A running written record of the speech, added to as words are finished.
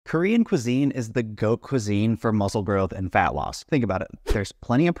Korean cuisine is the GOAT cuisine for muscle growth and fat loss. Think about it. There's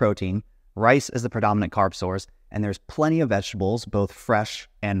plenty of protein, rice is the predominant carb source, and there's plenty of vegetables, both fresh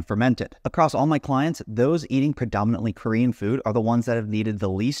and fermented. Across all my clients, those eating predominantly Korean food are the ones that have needed the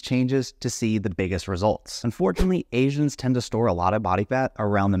least changes to see the biggest results. Unfortunately, Asians tend to store a lot of body fat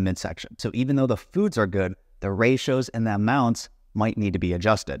around the midsection. So even though the foods are good, the ratios and the amounts might need to be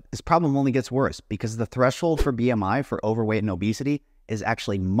adjusted. This problem only gets worse because the threshold for BMI for overweight and obesity is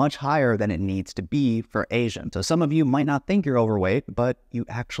actually much higher than it needs to be for Asians. So some of you might not think you're overweight, but you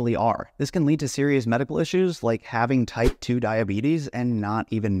actually are. This can lead to serious medical issues like having type 2 diabetes and not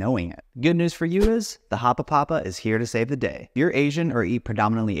even knowing it. Good news for you is the Hapa Papa is here to save the day. If you're Asian or eat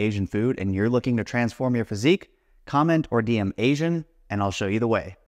predominantly Asian food and you're looking to transform your physique, comment or DM Asian and I'll show you the way.